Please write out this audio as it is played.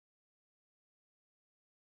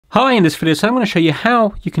Hi, in this video I'm going to show you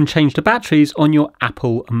how you can change the batteries on your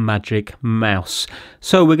Apple Magic Mouse.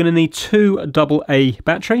 So we're going to need two AA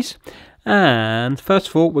batteries, and first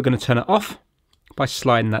of all we're going to turn it off by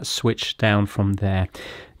sliding that switch down from there.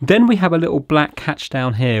 Then we have a little black catch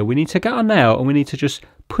down here. We need to get our nail and we need to just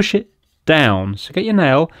push it down. So get your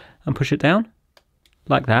nail and push it down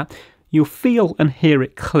like that. You'll feel and hear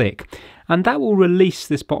it click, and that will release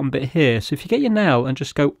this bottom bit here. So if you get your nail and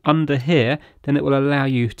just go under here, then it will allow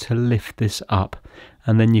you to lift this up,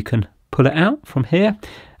 and then you can pull it out from here.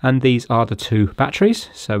 And these are the two batteries.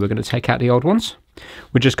 So we're going to take out the old ones.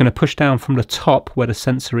 We're just going to push down from the top where the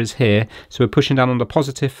sensor is here. So we're pushing down on the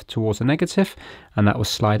positive towards the negative, and that will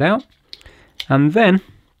slide out. And then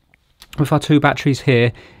with our two batteries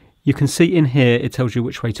here, you can see in here it tells you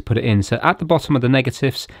which way to put it in. So at the bottom are the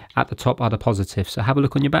negatives, at the top are the positives. So have a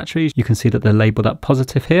look on your batteries. You can see that they're labelled up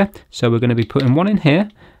positive here. So we're going to be putting one in here,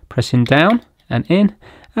 pressing down and in,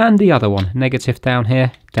 and the other one, negative down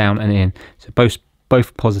here, down and in. So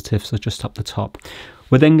both positives are just up the top.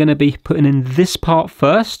 We're then going to be putting in this part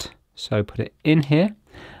first. So put it in here,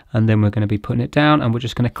 and then we're going to be putting it down, and we're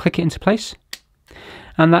just going to click it into place.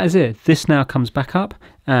 And that is it. This now comes back up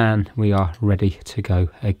and we are ready to go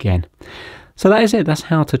again. So that is it. That's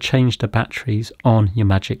how to change the batteries on your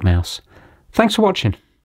Magic Mouse. Thanks for watching.